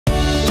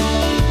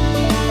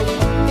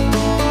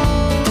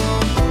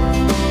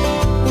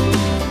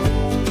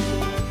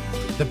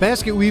The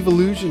basket weave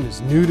illusion is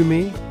new to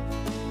me,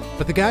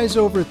 but the guys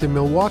over at the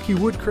Milwaukee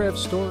Woodcraft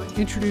store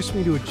introduced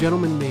me to a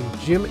gentleman named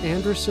Jim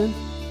Anderson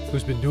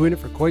who's been doing it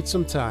for quite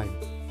some time.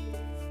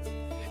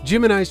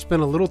 Jim and I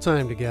spent a little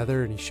time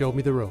together and he showed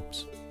me the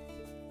ropes.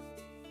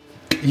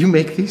 You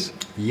make these?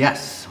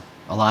 Yes,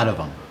 a lot of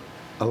them.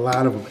 A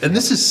lot of them. And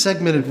this is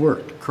segmented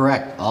work.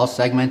 Correct, all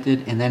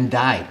segmented and then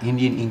dyed,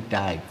 Indian ink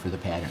dyed for the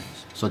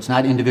patterns. So it's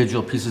not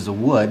individual pieces of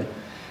wood,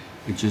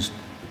 it's just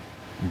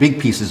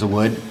big pieces of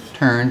wood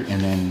turned and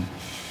then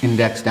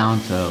indexed down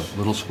to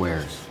little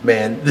squares.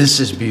 Man, this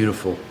is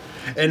beautiful.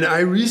 And I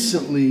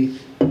recently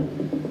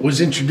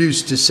was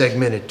introduced to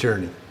segmented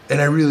turning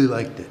and I really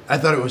liked it. I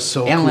thought it was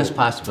so Endless cool.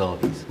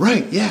 possibilities.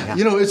 Right, yeah.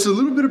 You know, it's a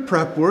little bit of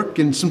prep work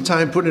and some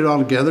time putting it all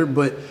together,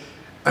 but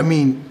I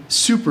mean,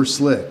 super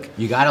slick.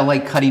 You gotta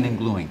like cutting and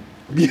gluing.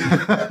 There's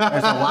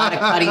a lot of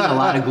cutting, a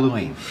lot of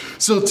gluing.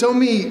 So tell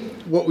me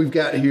what we've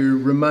got here.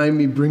 Remind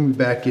me, bring me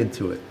back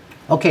into it.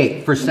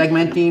 Okay, for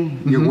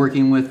segmenting, you're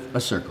working with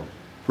a circle.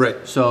 Right.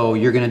 So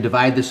you're gonna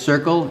divide the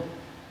circle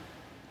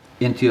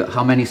into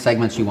how many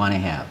segments you wanna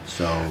have,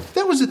 so.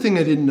 That was the thing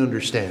I didn't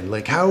understand.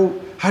 Like how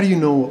do you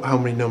know how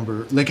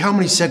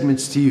many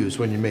segments to use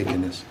when you're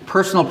making this?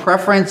 Personal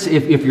preference,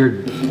 if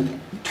you're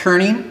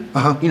turning,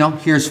 you know,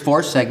 here's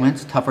 4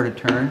 segments, tougher to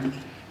turn.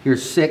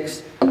 Here's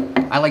 6.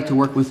 I like to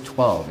work with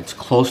 12. It's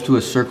close to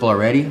a circle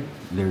already.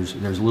 There's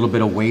a little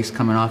bit of waste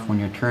coming off when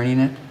you're turning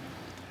it.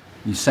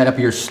 You set up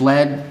your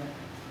sled,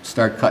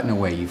 start cutting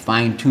away. You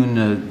fine tune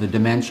the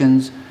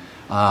dimensions.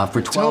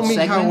 For 12 segments. Tell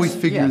me how we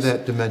figure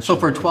that dimension. So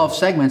for 12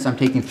 segments, I'm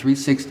taking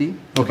 360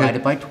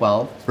 divided by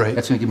 12. Right.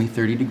 That's gonna give me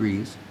 30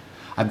 degrees.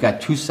 I've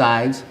got 2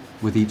 sides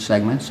with each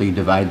segment, so you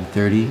divide the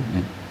 30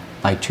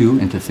 by 2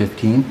 into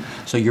 15.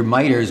 So your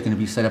miter is gonna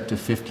be set up to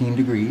 15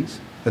 degrees.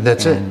 And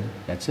that's it.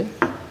 That's it.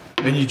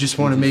 And you just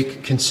want to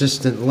make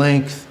consistent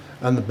length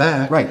on the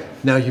back. Right.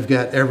 Now you've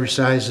got every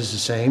size is the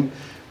same.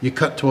 You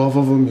cut 12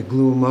 of them, you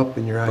glue them up,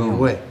 and you're on your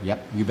way.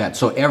 Yep, you bet.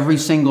 So every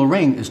single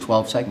ring is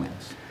 12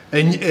 segments.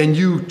 And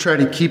you try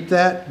to keep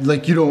that?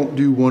 Like you don't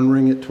do one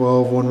ring at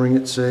 12, one ring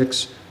at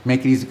 6?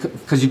 Make it easy,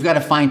 because you've got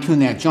to fine tune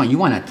that joint. You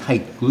want a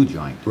tight glue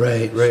joint.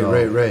 Right.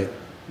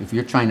 If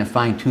you're trying to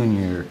fine tune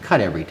your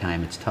cut every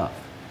time, it's tough.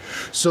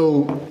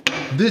 So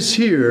this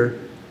here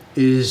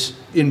is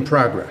in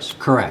progress.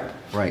 Correct,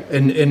 right.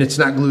 And it's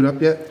not glued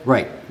up yet?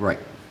 Right.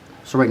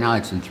 So right now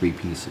it's in 3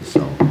 pieces,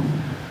 so.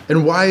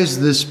 And why is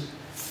this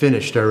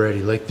finished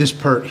already? Like this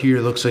part here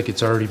looks like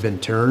it's already been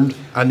turned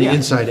on the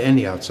inside and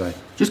the outside.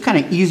 Just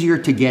kind of easier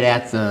to get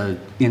at the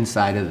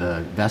inside of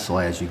the vessel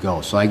as you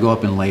go. So I go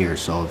up in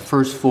layers. So the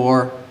first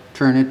 4,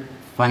 turn it,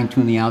 fine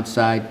tune the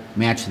outside,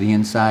 match the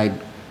inside,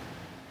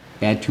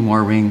 add 2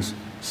 more rings,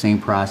 same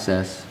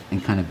process,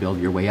 and kind of build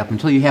your way up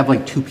until you have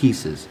like 2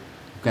 pieces.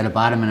 You've got a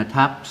bottom and a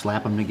top,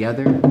 slap them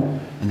together,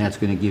 and that's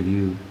going to give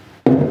you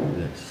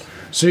this.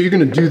 So you're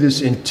going to do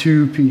this in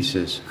 2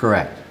 pieces?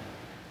 Correct.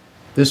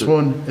 This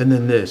one and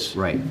then this?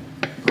 Right.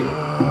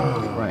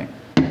 Right.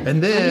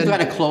 And then you've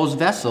got a closed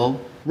vessel.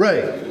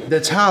 Right,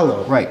 that's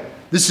hollow. Right.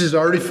 This is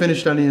already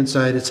finished on the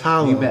inside, it's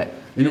hollow. You bet.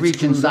 You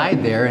reach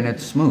inside there and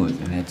it's smooth,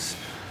 and it's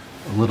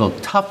a little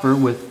tougher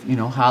with, you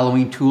know,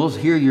 hollowing tools.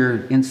 Here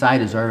your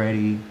inside is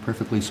already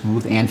perfectly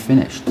smooth and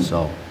finished,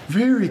 so.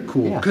 Very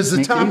cool, because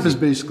the top is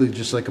basically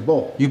just like a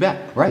bowl. You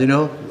bet, right. You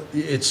know,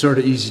 it's sort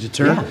of easy to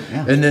turn.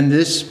 Yeah. And then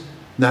this,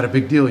 not a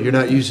big deal. You're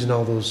not using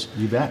all those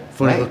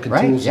funny looking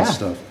tools and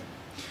stuff.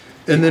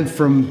 And then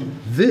from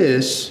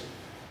this,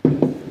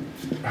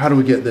 how do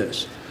we get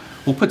this?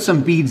 We'll put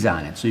some beads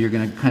on it. So you're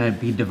going to kind of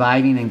be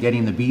dividing and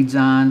getting the beads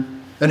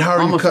on. And how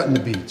are you cutting the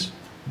beads?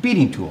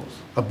 Beading tools.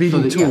 A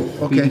beading tool,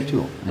 okay. Beading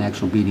tool, an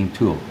actual beading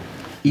tool.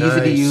 Easy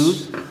to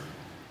use.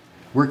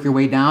 Work your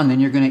way down, then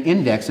you're going to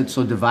index it,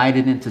 so divide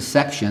it into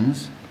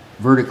sections,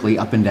 vertically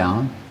up and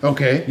down.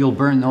 Okay. You'll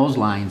burn those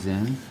lines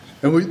in.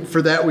 And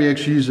for that we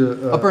actually use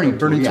a burning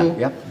tool?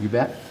 Yep, you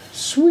bet.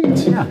 Sweet.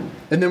 Yeah.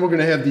 And then we're going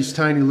to have these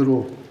tiny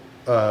little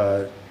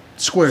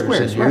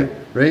squares in here,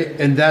 right?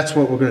 And that's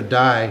what we're going to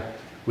dye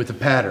with the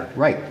pattern.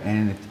 Right,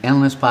 and it's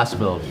endless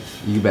possibilities,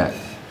 you bet.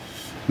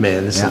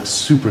 Man, this looks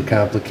super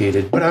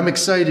complicated, but I'm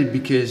excited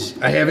because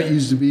I haven't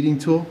used a beading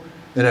tool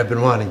and I've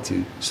been wanting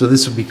to, so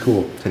this will be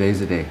cool. Today's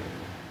the day.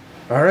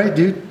 All right,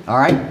 dude. All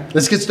right.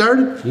 Let's get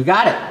started. You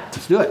got it.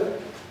 Let's do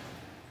it.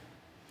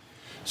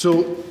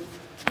 So,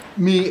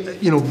 me,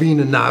 you know, being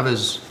a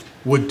novice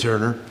wood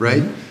turner,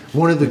 right?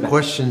 One of the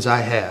questions I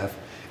have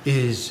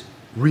is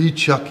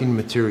rechucking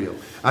material.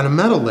 On a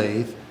metal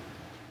lathe,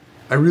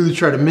 I really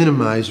try to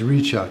minimize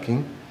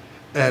rechucking.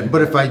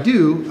 But if I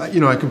do, you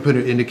know, I can put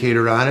an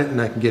indicator on it and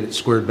I can get it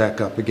squared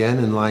back up again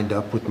and lined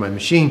up with my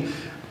machine.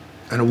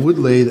 On a wood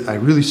lathe, I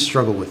really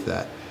struggle with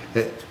that.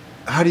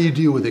 How do you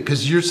deal with it?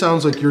 Because yours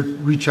sounds like you're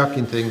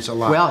rechucking things a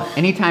lot. Well,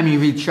 anytime you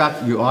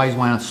rechuck, you always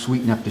want to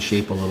sweeten up the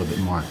shape a little bit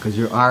more because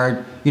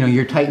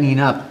you're tightening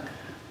up.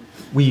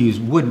 We use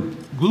wood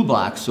glue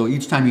blocks, so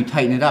each time you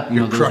tighten it up, you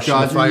know, those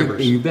jaws,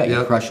 you bet,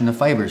 you're crushing the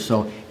fibers.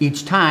 So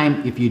each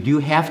time, if you do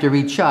have to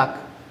rechuck,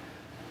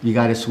 You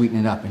got to sweeten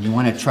it up, and you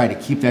want to try to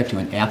keep that to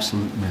an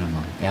absolute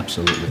minimum.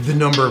 Absolutely. The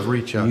number of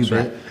rechucks, You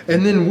right? bet.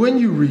 And then when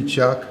you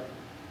rechuck,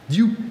 do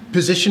you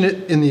position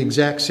it in the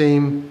exact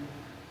same?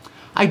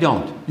 I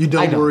don't. You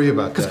don't worry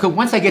about that? Because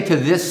once I get to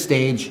this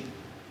stage,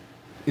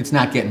 it's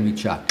not getting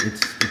rechucked.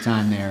 It's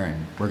on there,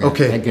 and we're going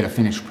to get a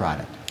finished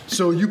product.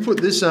 So you put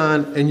this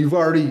on, and you've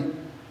already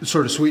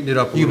sort of sweetened it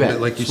up a little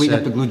bit, like you Sweeten said.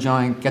 up the glue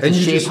joint, get the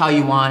shape how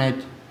you want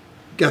it.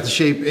 Got the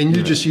shape, and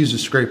you just use a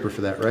scraper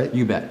for that, right?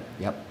 You bet.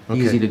 Yep. Okay.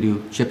 Easy to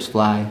do. Chips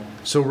fly.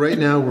 So right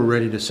now we're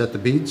ready to set the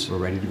beads. We're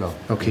ready to go.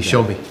 Okay,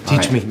 show me.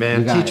 Teach me,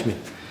 man. Teach me.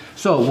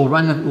 So we'll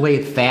run the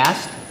lathe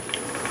fast.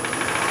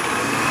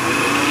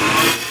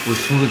 We're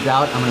smoothed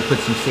out. I'm going to put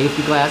some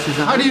safety glasses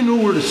on. How do you know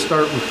where to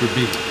start with your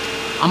bead?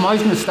 I'm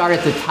always going to start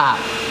at the top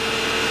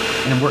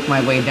and work my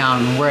way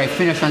down. And where I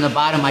finish on the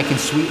bottom, I can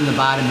sweeten the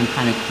bottom and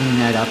kind of clean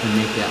that up and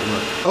make that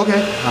look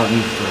Okay. how it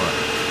needs to look.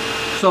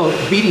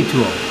 So beading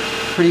tool,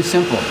 pretty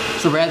simple.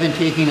 So rather than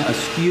taking a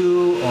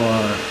skew or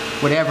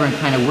whatever and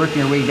kind of working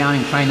your way down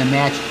and trying to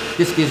match,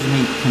 this gives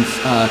me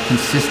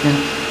consistent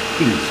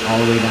beads all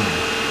the way down.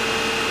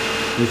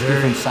 There's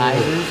different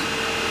sizes.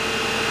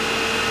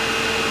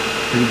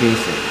 Pretty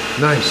basic.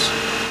 Nice.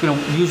 I'm going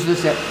to use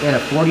this at a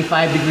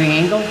 45-degree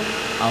angle.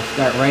 I'll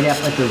start right up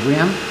at the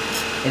rim,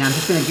 and I'm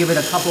just going to give it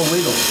a couple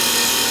wiggles.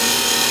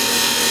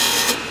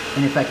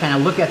 And if I kind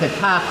of look at the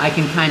top, I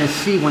can kind of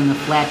see when the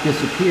flat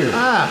disappears.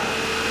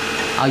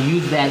 I'll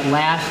use that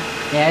last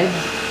edge,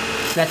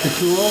 set the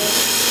tool,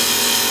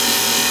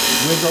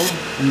 wiggle,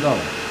 and go.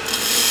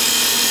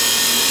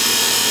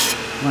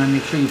 You want to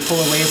make sure you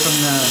pull away from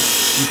the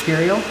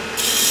material.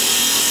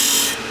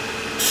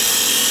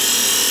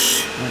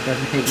 It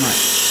doesn't take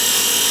much.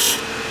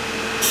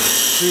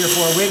 3 or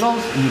 4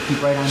 wiggles, and you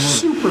keep right on moving.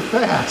 Super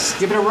fast.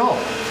 Give it a roll.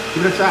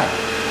 Give it a try.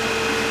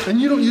 And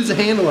you don't use a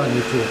handle on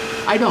your tool?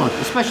 I don't,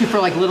 especially for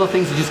like little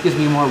things. It just gives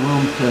me more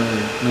room to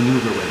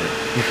maneuver with it.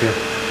 Okay.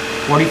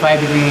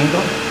 45-degree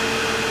angle.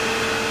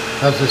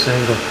 How's this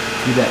angle?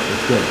 You bet.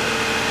 It's good.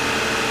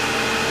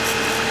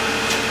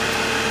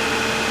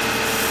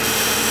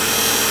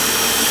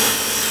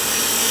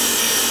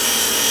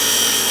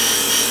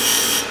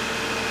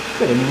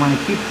 Good, and you want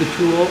to keep the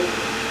tool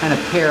kind of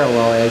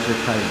parallel as you're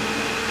cutting.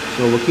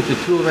 So we'll keep the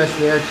tool rest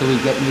there till we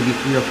get maybe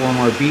 3 or 4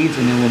 more beads,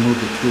 and then we'll move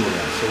the tool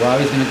rest. So we're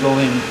always going to go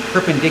in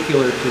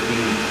perpendicular to the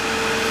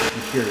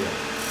material.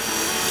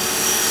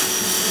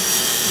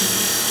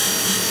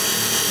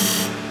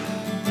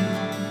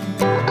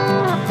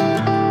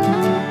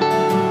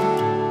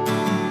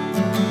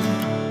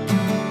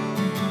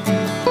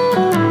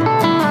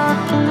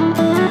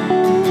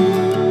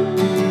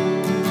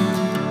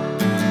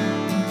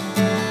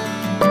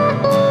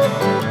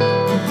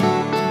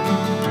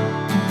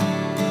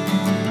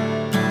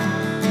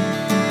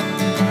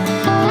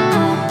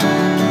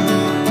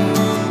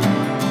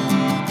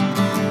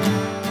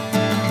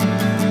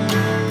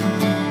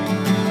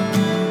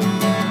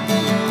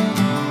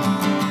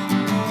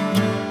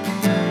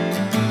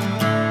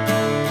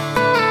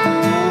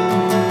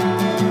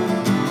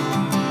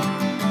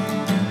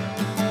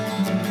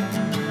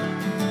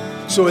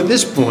 So at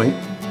this point,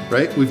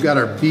 right, we've got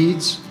our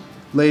beads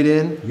laid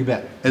in. You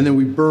bet. And then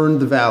we burned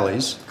the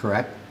valleys.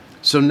 Correct.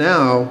 So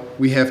now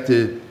we have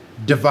to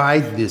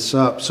divide this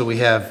up so we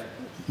have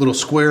little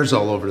squares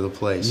all over the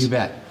place. You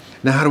bet.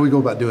 Now how do we go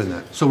about doing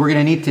that? So we're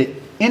going to need to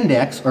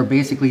index, or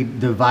basically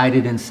divide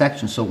it in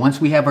sections. So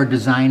once we have our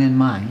design in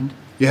mind.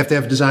 You have to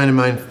have design in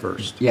mind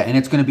first. Yeah, and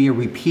it's going to be a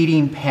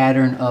repeating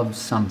pattern of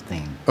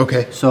something.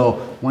 Okay.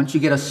 So once you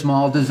get a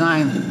small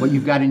design, what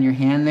you've got in your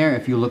hand there,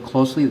 if you look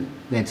closely,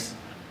 that's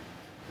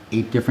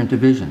 8 different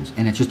divisions,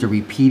 and it's just a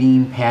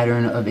repeating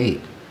pattern of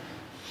 8.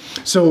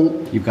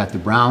 So you've got the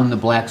brown, the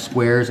black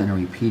squares, and a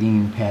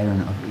repeating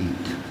pattern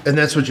of 8. And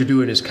that's what you're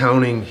doing, is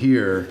counting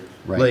here,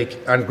 Right. like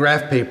on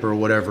graph paper or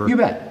whatever. You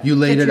bet. You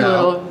laid Get it your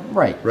out. little-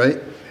 right. Right?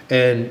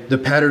 And the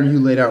pattern you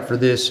laid out for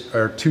this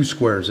are 2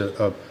 squares,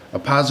 a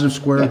positive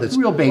square Yeah, that's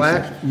real basic.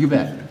 black, You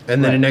bet.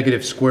 and then a Right.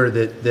 negative square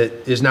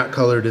that is not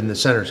colored and the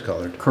center's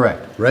colored.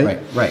 Correct. Right?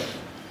 Right.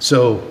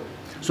 So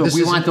So if this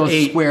we is want those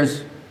 8.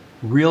 squares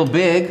real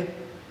big,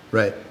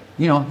 Right.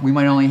 you know, we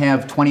might only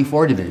have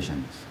 24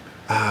 divisions.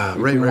 Ah,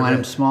 If right, we right, want them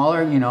right.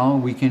 smaller, you know,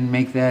 we can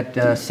make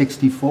that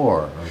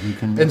 64. Or we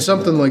can And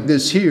something like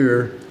this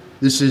here,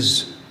 this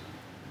is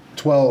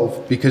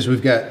 12 because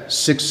we've got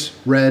 6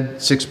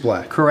 red, 6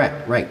 black.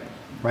 Correct. Right.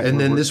 And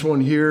then this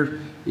one here,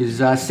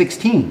 is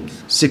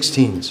 16s.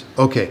 16s.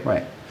 Okay.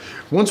 Right.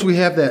 Once we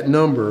have that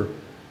number,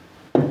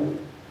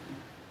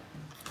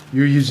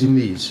 you're using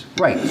these.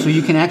 Right. So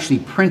you can actually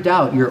print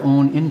out your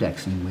own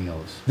indexing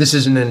wheels. This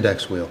is an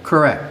index wheel.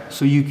 Correct.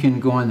 So you can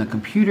go on the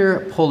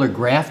computer, pull a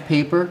graph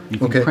paper. You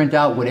can Okay. print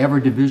out whatever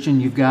division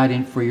you've got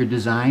in for your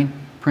design.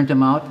 Print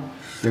them out.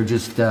 They're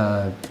just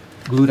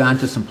glued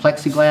onto some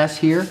plexiglass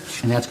here,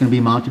 and that's going to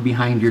be mounted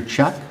behind your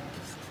chuck.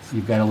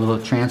 You've got a little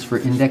transfer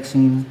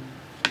indexing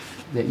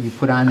that you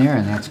put on there,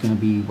 and that's going to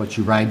be what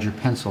you ride your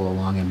pencil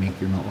along and make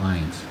your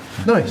lines.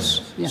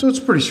 Nice. Yeah. So it's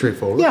pretty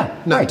straightforward. Yeah,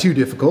 Not right. too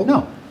difficult.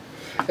 No.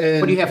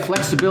 But you have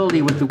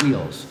flexibility with the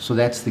wheels, so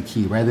that's the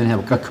key. Rather than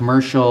have a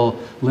commercial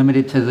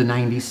limited to the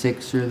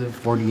 96 or the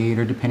 48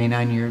 or depending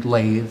on your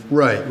lathe.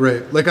 Right,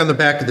 right. Like on the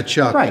back of the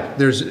chuck, Right.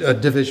 there's a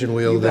division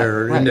wheel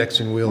there, or right.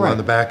 indexing wheel Right. on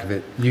the back of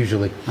it,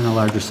 usually. On the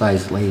larger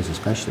size lathes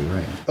especially,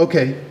 right.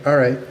 Okay, all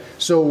right.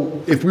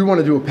 So if we want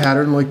to do a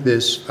pattern like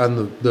this on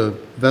the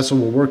vessel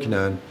we're working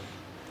on,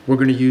 we're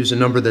going to use a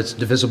number that's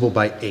divisible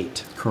by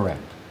 8.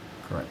 Correct,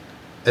 correct.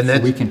 And So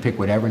that's, we can pick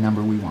whatever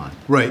number we want.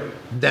 right,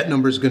 that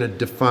number is going to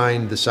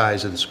define the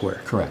size of the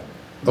square. Correct.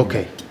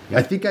 Okay, Yep.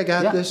 I think I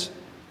got Yep. this.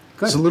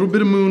 Good. It's a little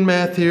bit of moon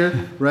math here,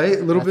 right?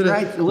 A little That's bit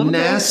right, of a little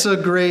bit.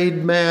 NASA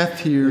grade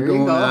math here There you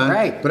going go, on.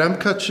 right. But I'm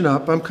catching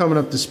up. I'm coming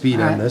up to speed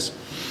All on right. this.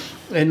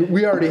 And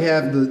we already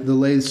have the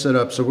lathe set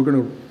up, so we're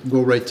going to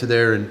go right to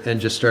there and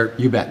just start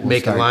You bet. We'll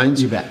making start.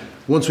 lines. You bet.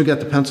 Once we got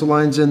the pencil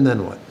lines in,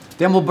 then what?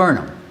 Then we'll burn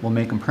them. We'll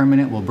make them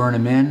permanent, we'll burn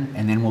them in,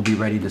 and then we'll be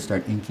ready to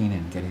start inking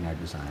and getting our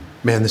design.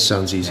 Man, this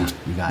sounds easy. Yeah,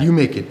 you got it. You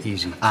make it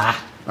easy.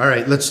 Ah, All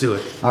right, let's do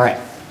it. all right.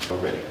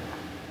 Already.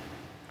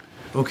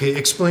 Okay,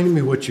 explain to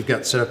me what you've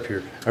got set up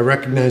here. I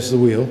recognize the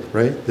wheel,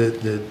 right?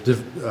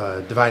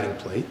 The dividing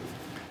plate.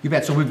 You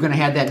bet. So we're going to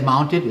have that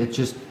mounted. It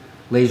just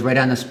lays right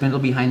on the spindle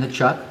behind the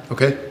chuck.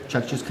 Okay.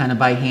 Chuck's just kind of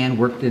by hand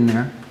worked in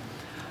there.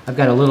 I've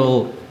got a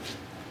little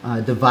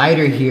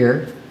divider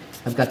here.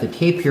 I've got the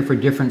tape here for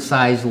different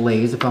size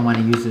lathes if I want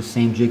to use the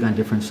same jig on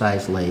different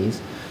size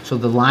lathes. So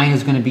the line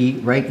is going to be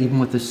right even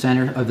with the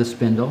center of the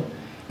spindle.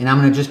 And I'm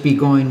going to just be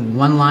going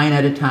one line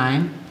at a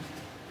time,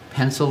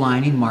 pencil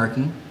lining,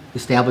 marking,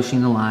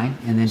 establishing the line,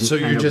 and then just So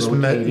kind you're of just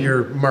rotating.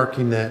 you're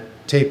marking that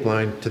tape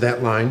line to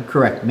that line.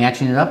 Correct.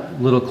 Matching it up,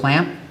 little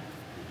clamp,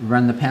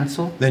 run the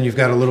pencil, Then you've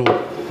got a little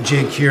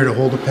jig here to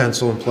hold a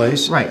pencil in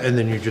place. Right. And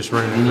then you're just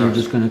running and you're across.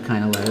 just going to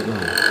kind of let it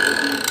run.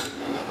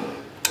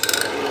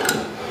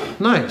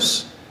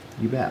 Nice.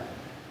 You bet.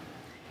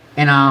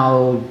 And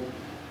I'll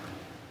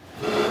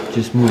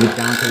just move it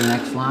down to the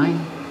next line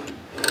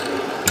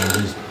and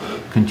just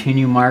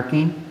continue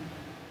marking,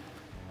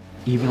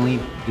 evenly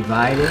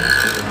divided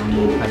around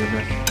the entire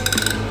vessel.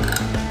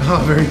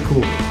 Oh, very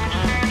cool.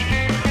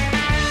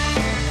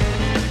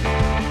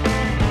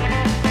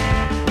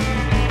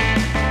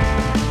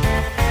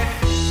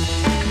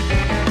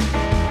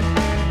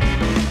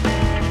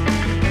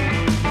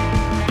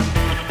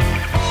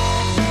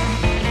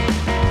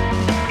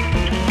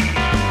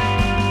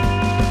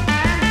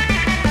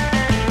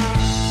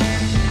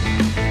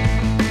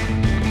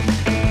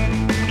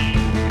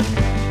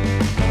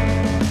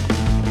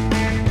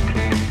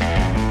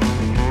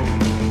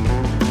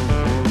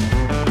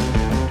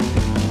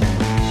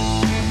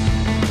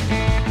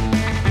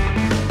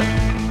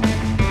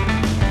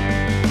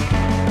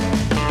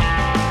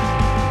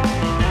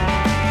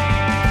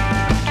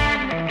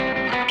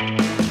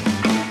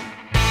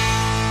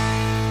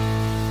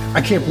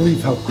 I can't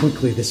believe how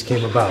quickly this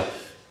came about.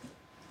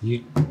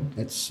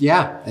 It's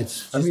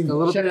just I mean, a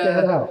little check bit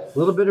that of out.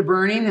 little bit of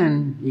burning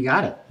and you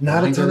got it. Not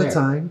a Lines are ton of there.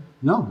 time.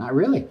 No, not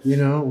really. You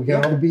know, we got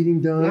Yeah. all the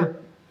beating done, Yeah.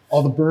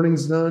 all the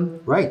burning's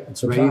done, Right.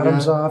 It's the ready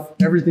bottom's to, off,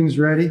 everything's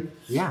ready.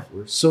 Yeah.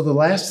 So the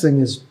last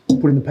thing is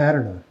putting the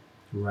pattern on.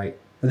 Right.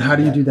 And how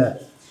do you do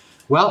that?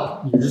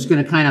 Well, you're just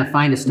going to kind of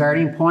find a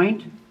starting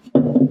point.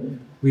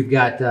 We've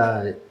got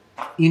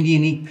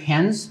Indian ink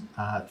pens.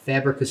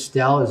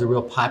 Faber-Castell is a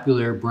real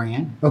popular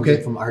brand.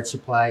 Okay. From art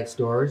supply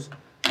stores.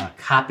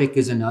 Copic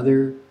is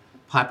another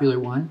popular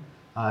one.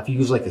 If you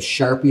use like a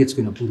Sharpie, it's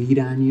going to bleed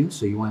on you,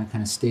 so you want to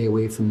kind of stay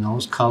away from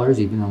those colors,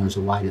 even though there's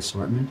a wide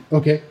assortment.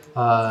 Okay.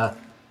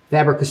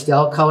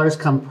 Faber-Castell colors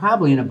come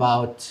probably in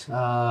about,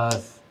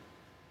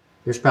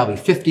 there's probably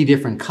 50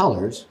 different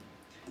colors,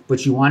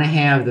 but you want to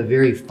have the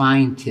very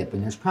fine tip,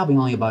 and there's probably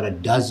only about a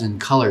dozen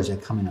colors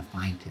that come in a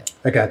fine tip.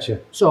 I got you.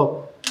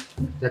 So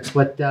that's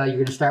what you're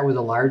going to start with,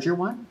 a larger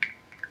one.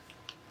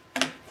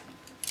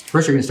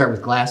 First, you're going to start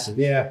with glasses.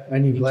 Yeah, I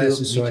need Me glasses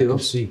too, so me I too. can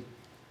see.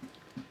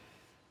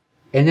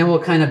 And then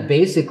we'll kind of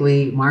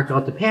basically mark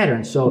out the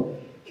pattern. So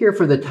here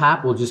for the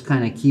top, we'll just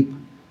kind of keep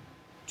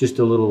just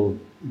a little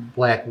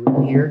black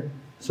rim here.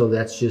 So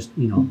that's just,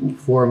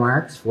 4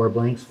 marks, 4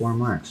 blanks, 4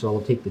 marks. So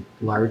we'll take the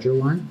larger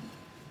one.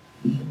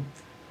 And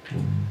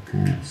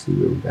kind of see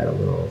where we've got a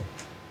little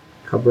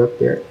cover up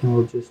there. And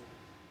we'll just,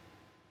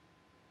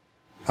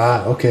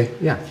 Ah, okay.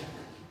 yeah.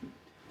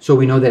 So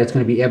we know that it's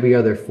going to be every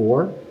other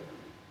 4.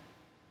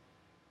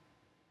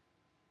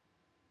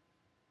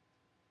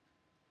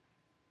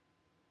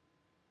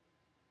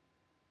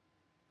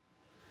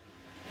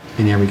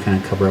 And then we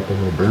kind of cover up a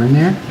little burn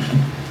there.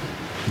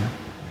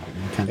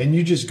 And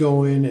you just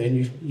go in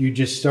and you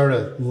just start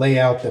to lay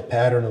out the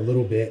pattern a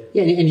little bit.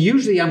 Yeah, and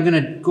usually I'm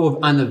going to go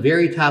on the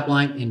very top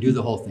line and do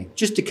the whole thing,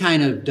 just to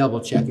kind of double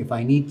check. If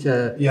I need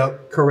to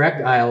Yep.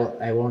 correct,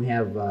 I won't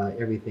have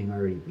everything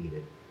already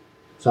beaded.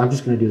 So I'm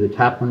just going to do the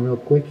top one real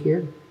quick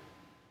here.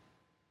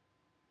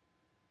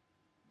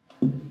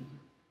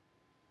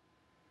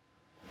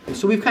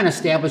 So we've kind of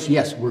established,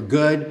 yes, we're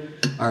good.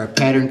 Our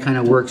pattern kind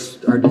of works,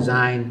 our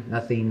design,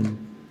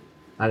 nothing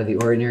out of the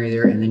ordinary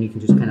there. And then you can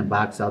just kind of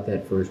box out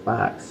that first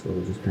box. So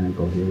we'll just kind of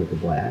go here with the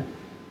black.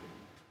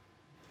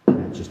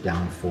 And just just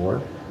down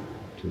 4,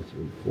 2,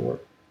 3, 4.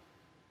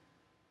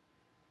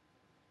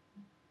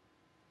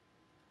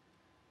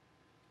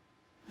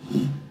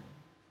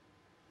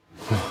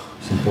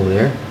 Simple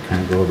there.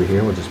 Kind of go over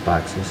here. We'll just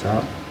box this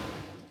out.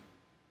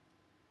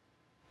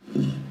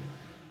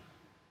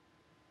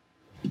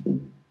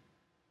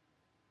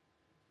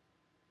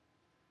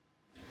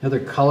 Another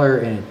color,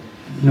 and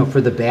you know, for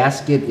the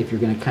basket, if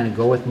you're going to kind of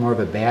go with more of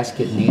a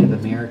basket Native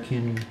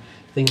American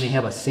thing, they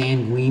have a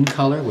sanguine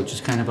color, which is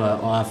kind of a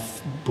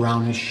off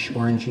brownish,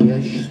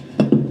 orangey-ish.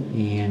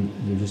 And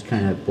you just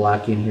kind of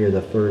block in here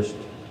the first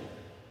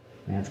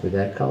match with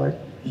that color.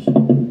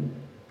 And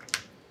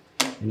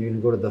you're going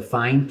to go to the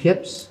fine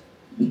tips,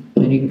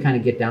 and you can kind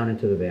of get down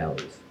into the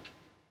valleys.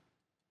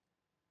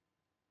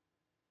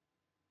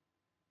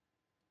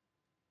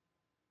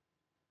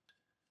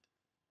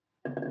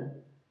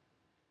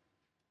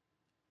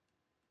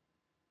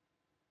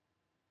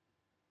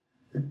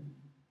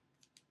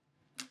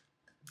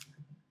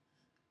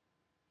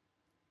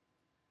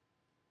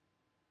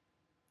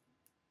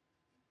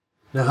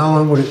 Now, how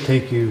long would it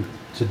take you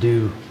to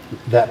do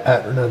that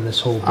pattern on this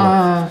whole book?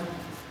 A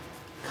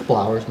couple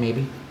hours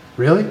maybe.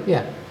 Really?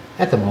 Yeah,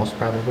 at the most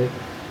probably.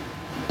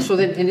 So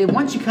then, and then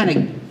once you kind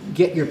of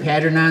get your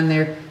pattern on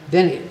there,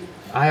 then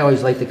I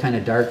always like to kind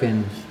of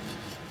darken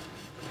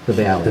the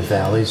valley. The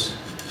valleys.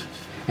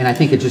 And I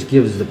think it just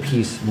gives the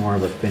piece more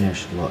of a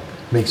finished look.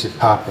 Makes it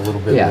pop a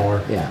little bit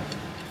more. Yeah.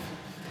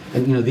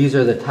 And you know, these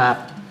are the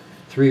top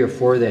 3 or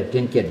 4 that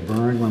didn't get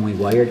burned when we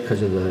wired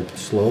because of the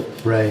slope.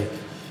 Right.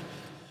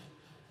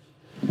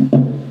 A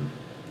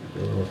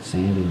little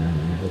sandy on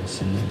there, a little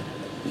sand.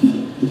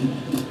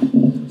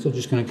 So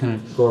just going to kind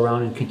of go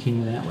around and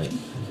continue that way.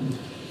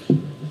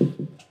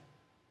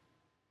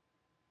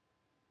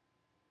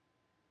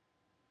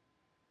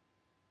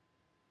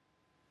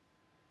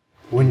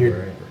 When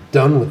you're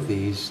done with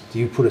these, do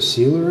you put a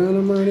sealer on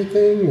them or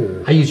anything?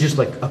 Or? I use just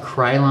like a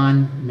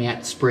Krylon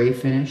matte spray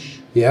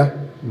finish. Yeah?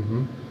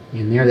 Mm-hmm.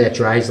 And there that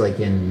dries like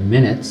in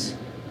minutes.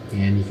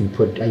 And you can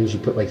put, I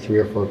usually put like 3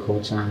 or 4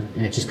 coats on.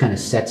 And it just kind of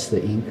sets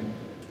the ink.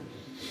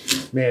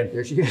 Man,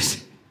 There she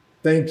is.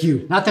 thank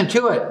you. Nothing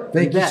to it.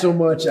 Thank you so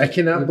much. I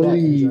cannot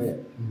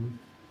believe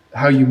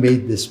how you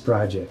made this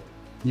project.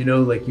 You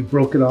know, like you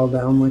broke it all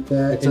down like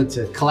that. It's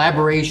a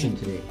collaboration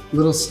today.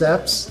 Little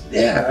steps.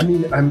 Yeah, I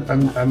mean,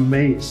 I'm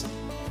amazed.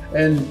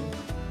 And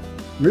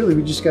really,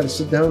 we just got to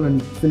sit down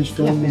and finish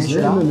filling these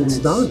in, and it's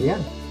done. Yeah.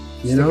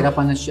 You Stick know? it up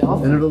on the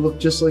shelf. And it'll look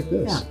just like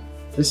this. Yeah.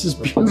 This is Or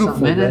put beautiful,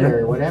 something in it man.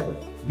 or whatever.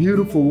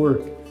 Beautiful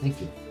work.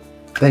 Thank you.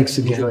 Thanks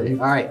again. Enjoyed it.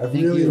 All right. I've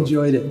Thank really you.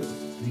 enjoyed it.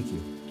 Thank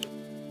you.